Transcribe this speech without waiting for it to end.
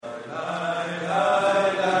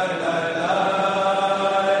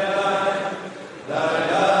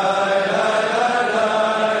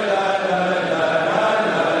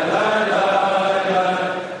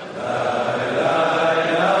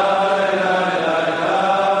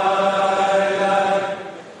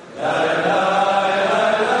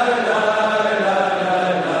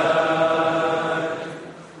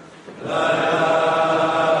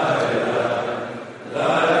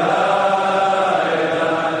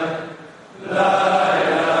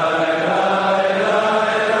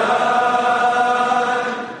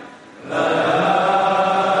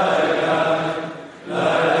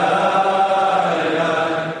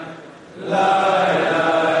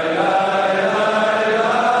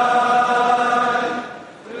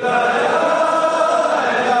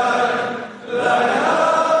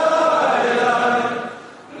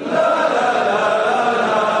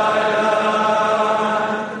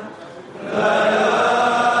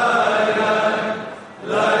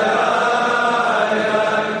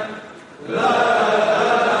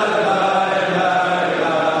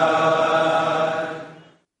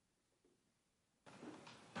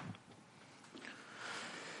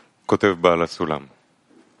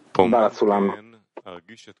Bál Szulam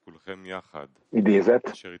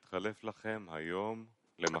idézet.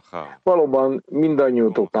 Valóban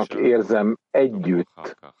mindannyiótoknak érzem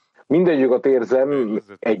együtt. Mindegyüket érzem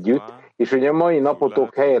együtt, és hogy a mai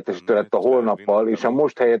napotok helyettesítő lett a holnappal, és a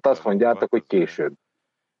most helyett azt mondjátok, hogy később.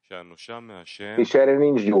 És erre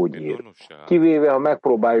nincs gyógyír. Kivéve, ha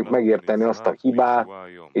megpróbáljuk megérteni azt a hibát,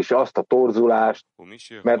 és azt a torzulást,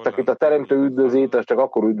 mert akit a Teremtő üdvözít, az csak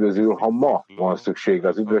akkor üdvözül, ha ma van szükség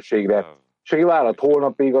az üdvösségre, és aki várat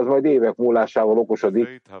holnapig, az majd évek múlásával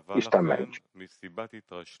okosodik, Isten ments.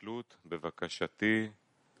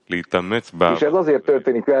 És ez azért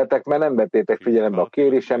történik veletek, mert nem vettétek figyelembe a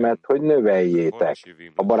kérésemet, hogy növeljétek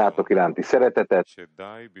a barátok iránti szeretetet,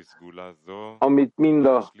 amit mind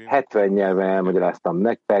a 70 nyelven elmagyaráztam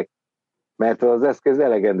nektek, mert az eszköz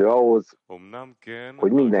elegendő ahhoz,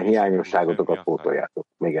 hogy minden hiányosságotokat pótoljátok.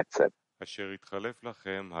 Még egyszer.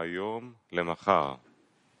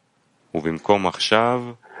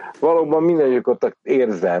 Valóban mindegyüket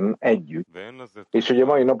érzem együtt, és hogy a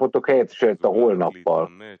mai napotok helyettesített a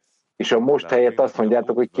holnappal, és a most helyett azt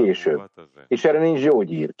mondjátok, hogy később. És erre nincs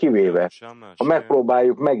gyógyír, kivéve, ha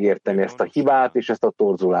megpróbáljuk megérteni ezt a hibát és ezt a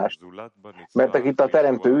torzulást, mert akit a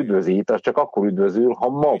Teremtő üdvözít, az csak akkor üdvözül, ha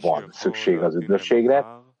ma van szükség az üdvösségre,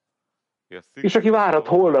 és aki várat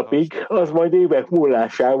holnapig, az majd évek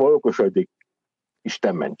múlásával okosodik.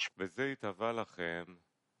 Isten ments!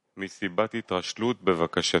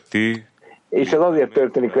 És ez azért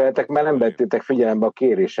történik veletek, mert nem vettétek figyelembe a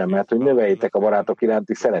kérésemet, hogy növeljétek a barátok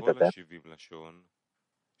iránti szeretetet,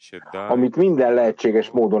 amit minden lehetséges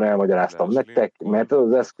módon elmagyaráztam nektek, mert ez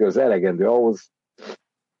az eszköz elegendő ahhoz,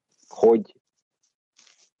 hogy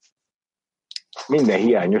minden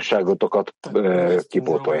hiányosságotokat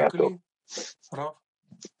kipótoljátok.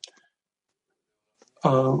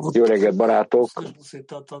 Jó reggelt, barátok!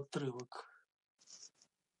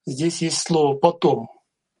 Здесь есть слово «потом».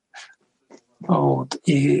 Вот.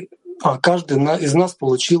 И каждый из нас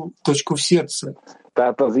получил точку в сердце.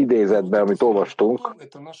 Tehát az idézetben, amit olvastunk,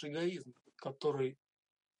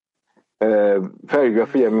 felhívja a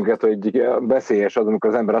figyelmünket, hogy veszélyes az, amikor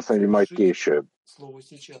az ember azt mondja, hogy majd később.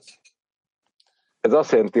 Ez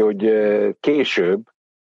azt jelenti, hogy később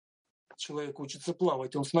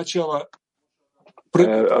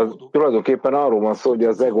tulajdonképpen arról van szó, hogy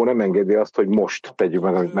az ego nem engedi azt, hogy most tegyük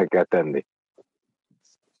meg, amit meg kell tenni.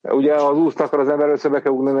 Ugye az úsznak az ember először be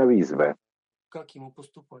kell ugrani a vízbe.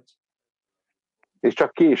 És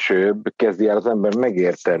csak később kezdi el az ember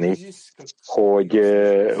megérteni, hogy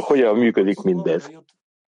hogyan működik mindez.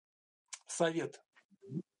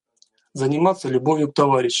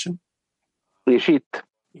 És itt,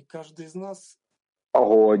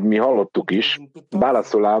 ahogy mi hallottuk is, Bál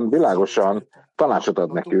Szulam világosan tanácsot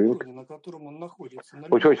ad nekünk,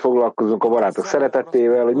 hogy foglalkozunk a barátok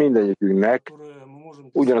szeretetével, hogy mindegyikünknek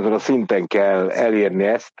ugyanazon a szinten kell elérni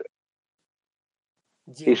ezt,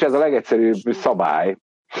 és ez a legegyszerűbb szabály,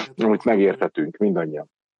 amit megérthetünk mindannyian.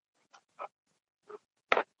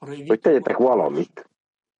 Hogy tegyetek valamit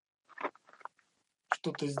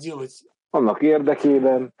annak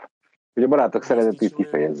érdekében, hogy a barátok szeretetét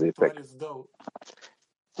kifejezzétek.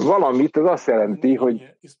 Valamit, az azt jelenti,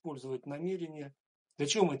 hogy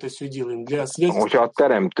hogyha a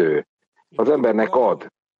Teremtő az embernek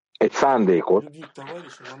ad egy szándékot,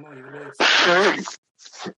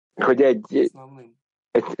 hogy egy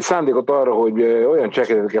szándékot arra, hogy olyan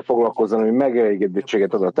cselekedetekkel foglalkozzon, hogy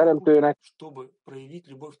megelégedettséget ad a Teremtőnek,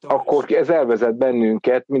 akkor ez elvezet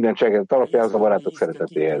bennünket minden cselekedet alapján az a barátok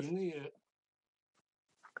szeretetéhez.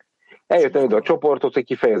 Eljöttem ide a csoportot, hogy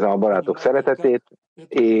kifejezem a barátok szeretetét,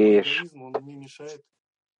 és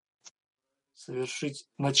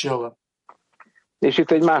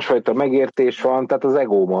itt egy másfajta megértés van, tehát az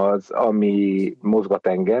egóm az, ami mozgat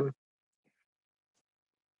engem,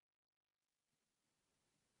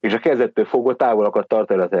 és a kezdettől fogva távol akar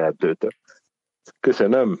tartani a Teremtőtől.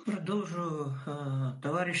 Köszönöm.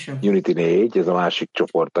 Unity 4, ez a másik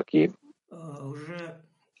csoport, aki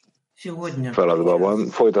feladatban van,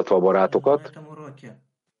 folytatva a barátokat.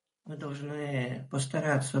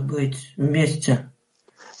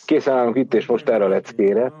 Készen állunk itt és most erre a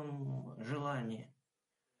leckére.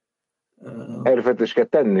 Erőfeszítést kell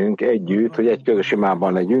tennünk együtt, hogy egy közös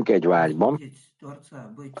imában legyünk, egy vágyban.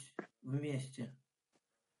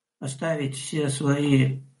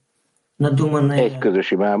 Egy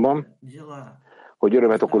közös imában, hogy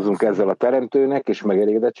örömet okozzunk ezzel a Teremtőnek, és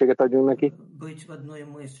megelégedettséget adjunk neki.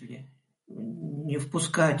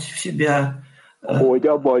 Hogy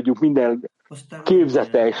abba adjuk minden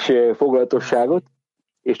képzetes foglalatosságot,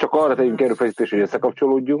 és csak arra tegyünk erőfeszítést, hogy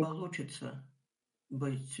összekapcsolódjunk.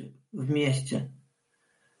 быть вместе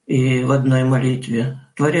и в одной молитве.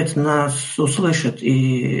 Творец нас услышит и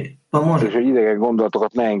és поможет. hogy idegen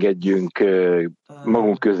gondolatokat ne engedjünk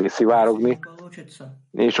magunk közé szivárogni,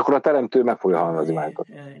 és akkor a Teremtő meg fogja hallani az imánkat.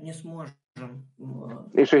 Не сможем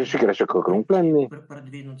És hogy sikeresek akarunk lenni,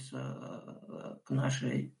 продвинуться к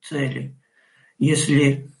нашей цели.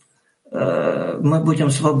 Если мы будем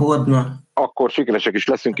свободно akkor sikeresek is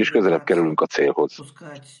leszünk, és közelebb kerülünk a célhoz.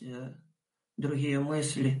 пускать другие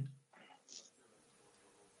мысли.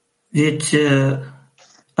 Ведь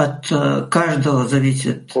от каждого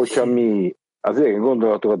зависит. Hogyha mi az idegen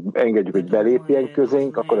gondolatokat engedjük, hogy belépjen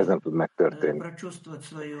közénk, akkor ez nem tud megtörténni. Прочувствовать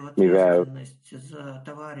свою Mivel ответственность за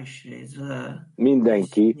товарищей, за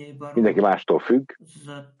mindenki mástól függ,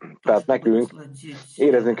 tehát nekünk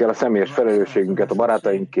éreznünk kell a személyes felelősségünket a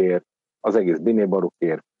barátainkért, az egész Biné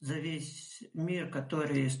Barukért,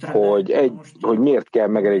 hogy miért kell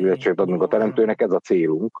megelégedettséget adnunk a Teremtőnek, ez a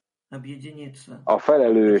célunk. A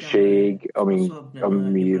felelősség,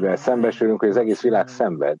 amivel szembesülünk, hogy az egész világ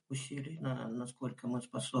szenved.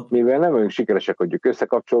 Mivel nem vagyunk sikeresek, hogy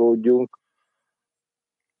összekapcsolódjunk,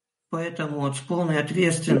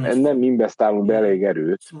 nem investálunk be elég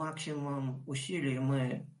erőt,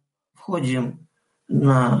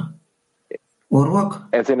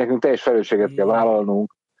 ezért nekünk teljes felelősséget kell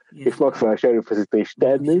vállalnunk, és maximális erőfeszítést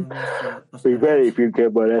tennünk, hogy belépjünk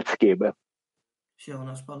ebbe a leckébe. Все у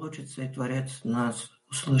нас получится, и Творец нас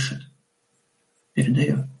услышит.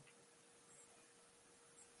 Передаю.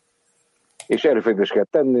 És erőfeszítést kell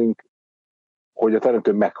tennünk, hogy a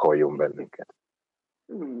Teremtő meghalljon bennünket.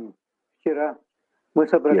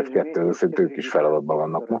 Kiev 2 szintünk is feladatban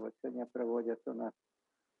vannak ma.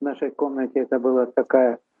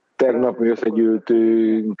 Tegnap mi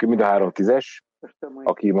összegyűltünk mind a 3 10-es,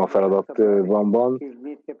 aki ma feladatban van,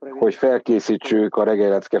 hogy felkészítsük a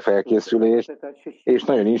reggelecke felkészülést, és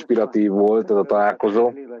nagyon inspiratív volt ez a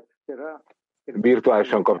találkozó.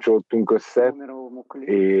 Virtuálisan kapcsolódtunk össze,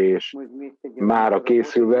 és mára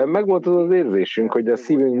készülve megvolt az az érzésünk, hogy a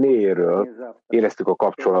szívünk mélyéről éreztük a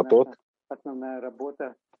kapcsolatot.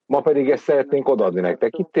 Ma pedig ezt szeretnénk odaadni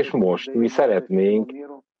nektek itt és most. Mi szeretnénk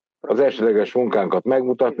az elsődleges munkánkat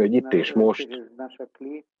megmutatni, hogy itt és most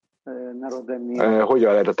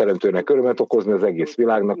hogyan lehet a Teremtőnek örömet okozni, az egész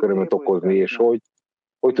világnak örömet okozni, és hogy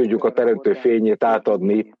tudjuk a Teremtő fényét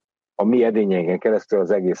átadni a mi edényeinken keresztül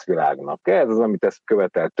az egész világnak. Ez az, amit ezt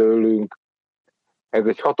követel tőlünk. Ez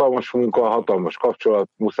egy hatalmas munka, hatalmas kapcsolat,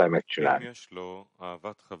 muszáj megcsinálni.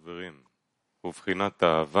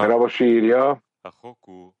 Ravas írja,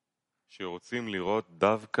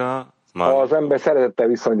 ha az ember szeretettel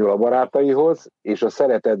viszonyul a barátaihoz, és a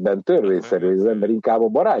szeretetben törvényszerű, hogy az ember inkább a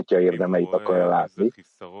barátja érdemeit akarja látni,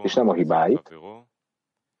 és nem a hibáit,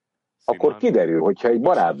 akkor kiderül, hogyha egy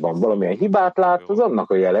barátban valamilyen hibát lát, az annak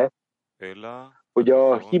a jele, hogy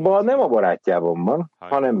a hiba nem a barátjában van,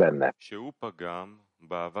 hanem benne.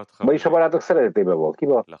 Vagyis a barátok szeretetében volt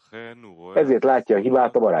hiba, ezért látja a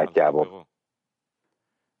hibát a barátjában.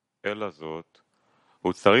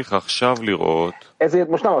 Ezért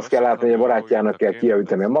most nem azt kell látni, hogy a barátjának kell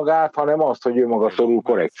kijavítani magát, hanem azt, hogy ő maga szorul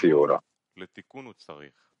korrekcióra.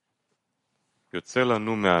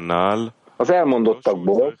 Az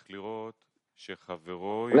elmondottakból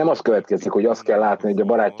nem az következik, hogy azt kell látni, hogy a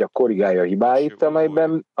barátja korrigálja a hibáit,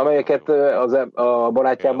 amelyeket a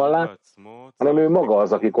barátjában lát, hanem ő maga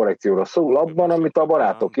az, aki korrekcióra szól abban, amit a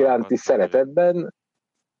barátok iránti szeretetben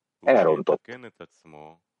elrontott.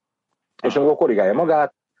 És amikor korrigálja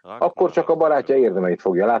magát, akkor csak a barátja érdemeit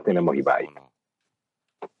fogja látni, nem a hibáit.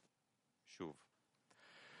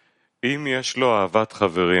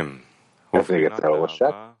 Ezt még egyszer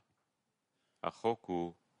olvassák.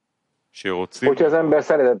 Hogyha az ember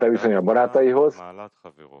szeretettel viszonyul a barátaihoz,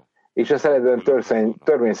 és a szeretetben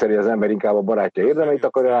törvényszerű az ember inkább a barátja érdemeit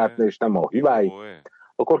akarja látni, és nem a hibáit,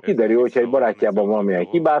 akkor kiderül, hogyha egy barátjában valamilyen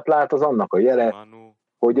hibát lát, az annak a jele,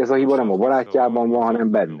 hogy ez a hiba nem a barátjában van, hanem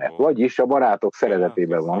benne. Vagyis a barátok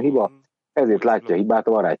szeretetében van hiba, ezért látja a hibát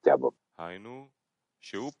a barátjában.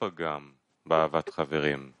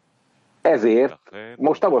 Ezért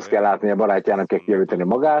most nem azt kell látni, hogy a barátjának kell kijavítani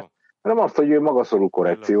magát, hanem azt, hogy ő maga szorul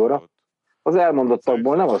korrekcióra. Az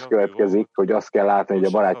elmondottakból nem az következik, hogy azt kell látni, hogy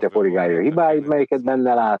a barátja korrigálja a hibáit, melyeket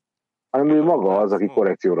benne lát, hanem ő maga az, aki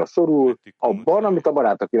korrekcióra szorul, abban, amit a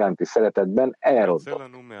barátok iránti szeretetben elrontott.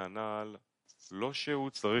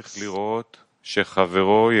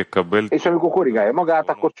 És amikor korrigálja magát,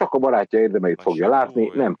 akkor csak a barátja érdemeit fogja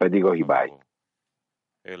látni, nem pedig a hibáit.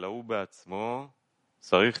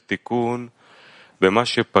 במה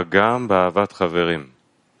שפגם באהבת חברים.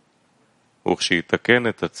 וכשיתקן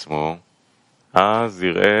את עצמו, אז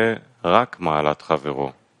יראה רק מעלת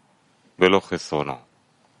חברו, ולא חסרונו.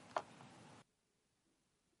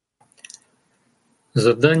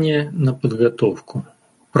 Задание на подготовку.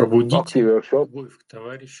 Пробудите любовь к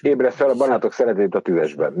товарищу. Ébreszt fel a barátok szeretetét a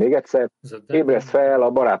tüzesben. Még egyszer, ébreszt fel a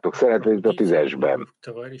barátok szeretetét a tüzesben. Любовь к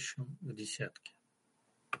товарищу в десятке.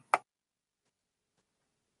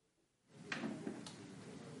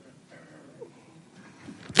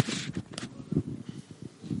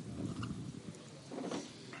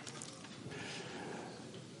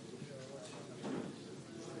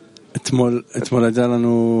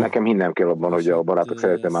 Nekem hinnem kell abban, hogy a barátok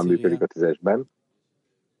szeretete már működik a tízesben,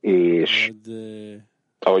 és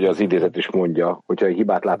ahogy az idézet is mondja, hogyha egy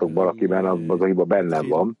hibát látok valakiben, az a hiba bennem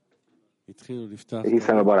van,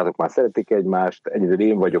 hiszen a barátok már szeretik egymást, egyedül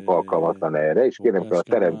én vagyok alkalmatlan erre, és kérem fel a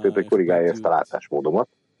teremtőt, hogy korrigálja ezt a látásmódomat.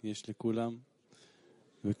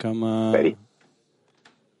 Feri.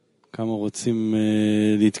 כמה רוצים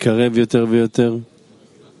להתקרב יותר ויותר,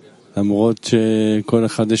 למרות שכל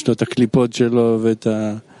אחד יש לו את הקליפות שלו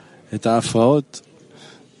ואת ההפרעות,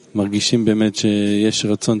 מרגישים באמת שיש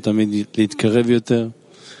רצון תמיד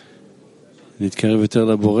להתקרב יותר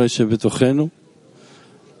לבורא שבתוכנו,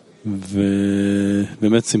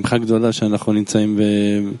 ובאמת שמחה גדולה שאנחנו נמצאים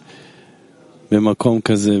במקום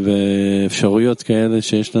כזה ואפשרויות כאלה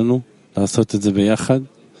שיש לנו לעשות את זה ביחד,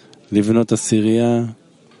 לבנות עשירייה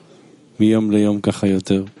מיום ליום ככה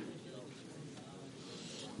יותר.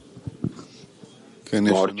 כן,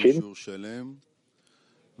 יש לנו שיעור שלם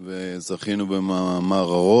וזכינו במאמר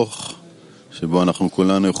ארוך שבו אנחנו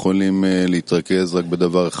כולנו יכולים להתרכז רק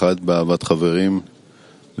בדבר אחד, באהבת חברים,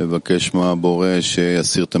 לבקש מהבורא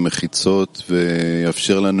שיסיר את המחיצות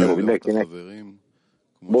ויאפשר לנו לאהוב את החברים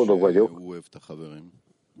כמו שהוא אוהב את החברים.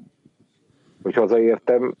 Hogy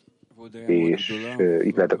hazaértem, és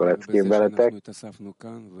itt lehetek a leckén veletek.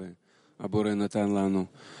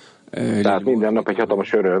 Tehát minden nap egy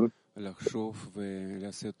hatalmas öröm,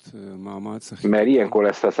 mert ilyenkor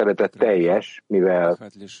lesz a szeretet teljes, mivel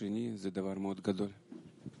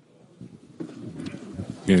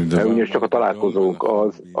ugyanis csak a találkozónk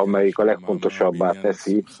az, amelyik a legfontosabbá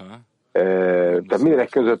teszi, tehát mindenek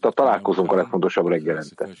között a találkozónk a legfontosabb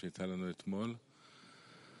reggelente.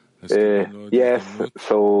 Yes,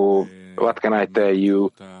 so what can I tell you?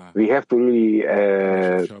 We have to really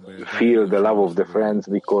feel the love of the friends,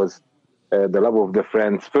 because the love of the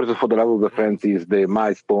friends, first of all, the love of the friends is the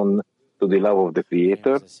milestone to the love of the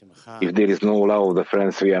Creator. If there is no love of the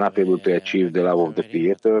friends, we are not able to achieve the love of the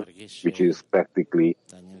Creator, which is practically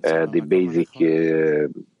the basic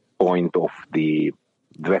point of the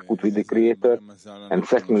Dvekut with the Creator. And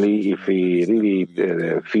secondly, if we really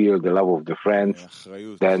feel the love of the friends,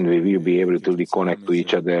 then we will be able to reconnect to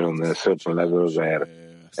each other on a certain level where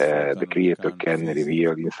the Creator can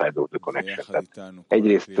reveal inside of the connection. Tehát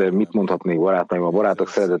egyrészt mit mondhatnék barátaim, a barátok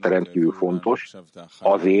szeretete rendkívül fontos,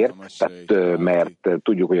 azért, tehát, mert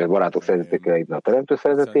tudjuk, hogy a barátok szeretete kell a teremtő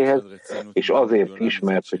szeretetéhez, és azért is,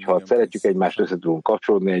 mert hogyha szeretjük egymást, össze tudunk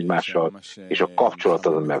kapcsolódni egymással, és a kapcsolat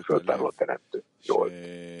az, amiben föltárul a teremtő. Jól.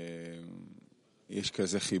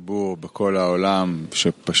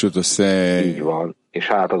 Így van, és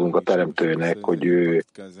hátadunk a teremtőnek, hogy ő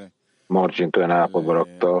Margint olyan állapotba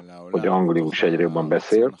rakta, hogy angolul is egyre jobban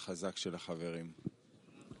beszél.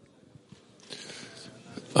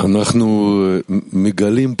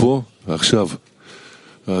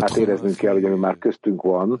 Hát éreznünk kell, hogy ami már köztünk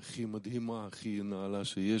van,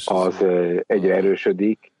 az egyre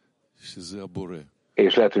erősödik,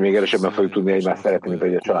 és lehet, hogy még erősebben fogjuk tudni egymást szeretni, mint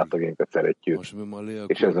hogy a családtagjainkat szeretjük.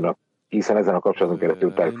 És hiszen ezen a kapcsolaton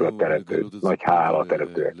keresztül tárjuk fel a teremtőt. Nagy hála a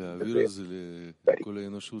teremtőnek.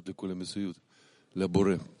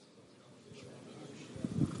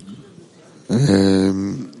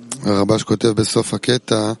 הרב"ש כותב בסוף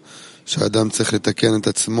הקטע שהאדם צריך לתקן את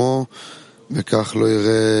עצמו וכך לא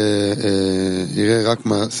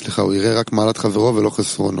הוא יראה רק מעלת חברו ולא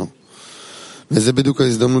חסרונו. וזה בדיוק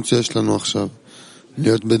ההזדמנות שיש לנו עכשיו.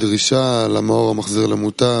 להיות בדרישה למאור המחזיר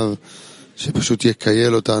למוטב, שפשוט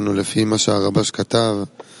יקייל אותנו לפי מה שהרב"ש כתב,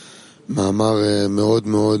 מאמר מאוד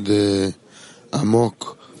מאוד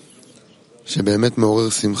עמוק, שבאמת מעורר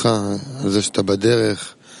שמחה על זה שאתה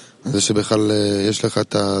בדרך, על זה שבכלל יש לך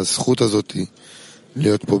את הזכות הזאת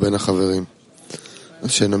להיות פה בין החברים.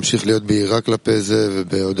 אז שנמשיך להיות ביראה כלפי זה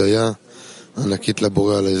ובהודיה ענקית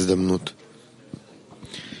לבורא על ההזדמנות.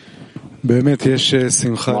 באמת יש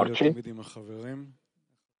שמחה להיות תמיד עם החברים.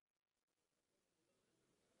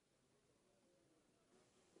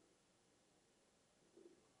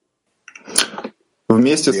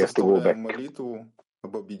 Вместе составляем молитву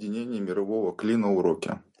об объединении мирового клина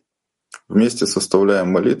уроки. Вместе составляем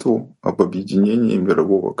молитву об объединении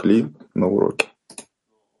мирового кли на уроке.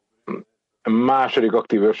 Második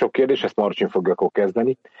aktív sok kérdés, ezt Marcsin fogja akkor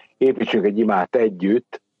kezdeni. Építsünk egy imát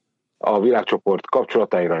együtt a világcsoport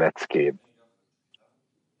kapcsolataira leckén.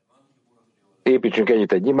 Építsünk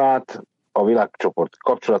együtt egy imát a világcsoport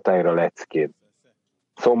kapcsolataira leckén.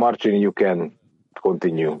 So Marcin, you can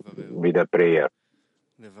continue with the prayer.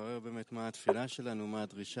 לברר באמת מה התפילה שלנו, מה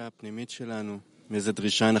הדרישה הפנימית שלנו, מאיזה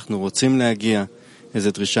דרישה אנחנו רוצים להגיע,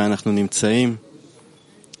 איזה דרישה אנחנו נמצאים.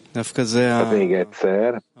 דווקא זה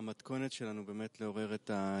המתכונת שלנו באמת לעורר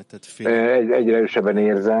את התפילה. egyre erősebben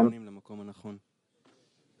érzem. למקום הנכון.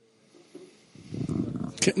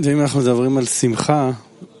 כן, ואם אנחנו מדברים על שמחה,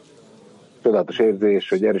 csodálatos érzés,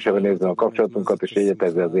 hogy erősebben érzem a kapcsolatunkat, és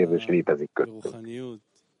egyetezve az érzés létezik köztünk.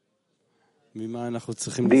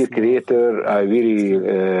 Dear Creator, I really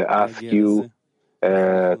ask you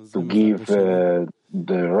to give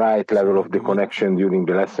the right level of the connection during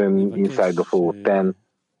the lesson inside of O10,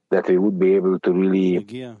 that we would be able to really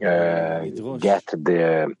get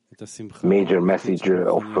the major message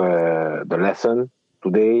of the lesson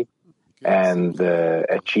today and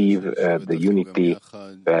achieve the unity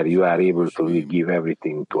where you are able to really give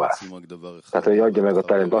everything to us. Tehát, hogy adja meg a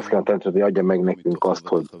talent, azt kell tenni, hogy adja meg nekünk azt,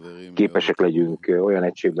 hogy képesek legyünk olyan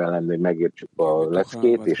egységben lenni, hogy megértsük a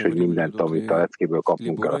leckét, és hogy mindent, amit a leckéből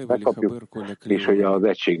kapunk el, azt megkapjuk, és hogy az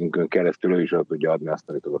egységünkön keresztül ő is ott tudja adni azt,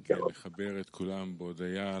 amit oda kell adni.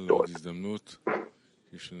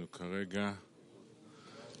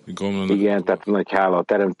 Igen, tehát nagy hála a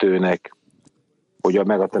teremtőnek, hogy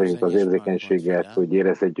megadta az érzékenységet, hogy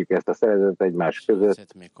érezhetjük ezt a szeretetet egymás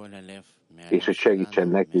között, és hogy segítsen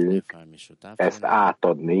nekünk ezt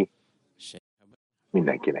átadni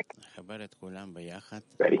mindenkinek.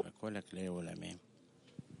 Veri.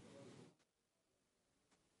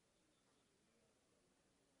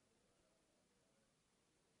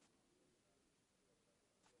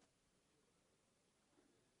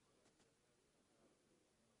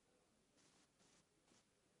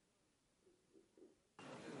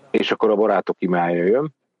 És akkor a barátok imája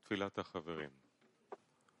jön.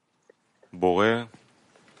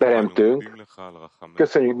 Teremtőnk,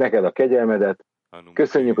 köszönjük neked a kegyelmedet,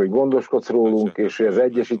 köszönjük, hogy gondoskodsz rólunk, és hogy az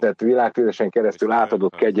egyesített világtéresen keresztül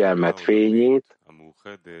átadott kegyelmet fényét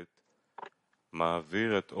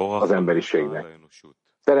az emberiségnek.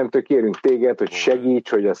 Teremtő, kérünk téged, hogy segíts,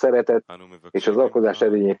 hogy a szeretet és az alkozás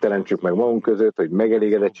erényét teremtsük meg magunk között, hogy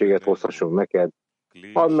megelégedettséget hozhassunk neked.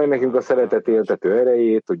 Add meg nekünk a szeretet éltető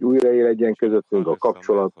erejét, hogy újra legyen közöttünk a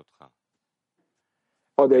kapcsolat.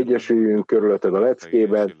 Hadd egyesüljünk körülötted a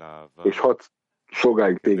leckében, és hadd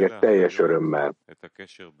szolgáljuk téged teljes örömmel.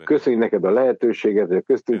 Köszönjük neked a lehetőséget, hogy a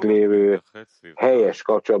köztünk lévő helyes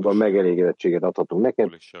kapcsolatban megelégedettséget adhatunk neked.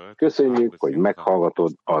 Köszönjük, hogy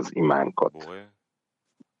meghallgatod az imánkat.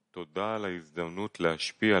 תודה על ההזדמנות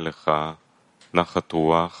להשפיע לך נחת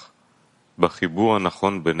רוח בחיבור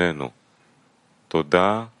הנכון בינינו.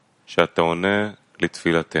 תודה שאתה עונה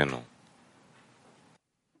לתפילתנו.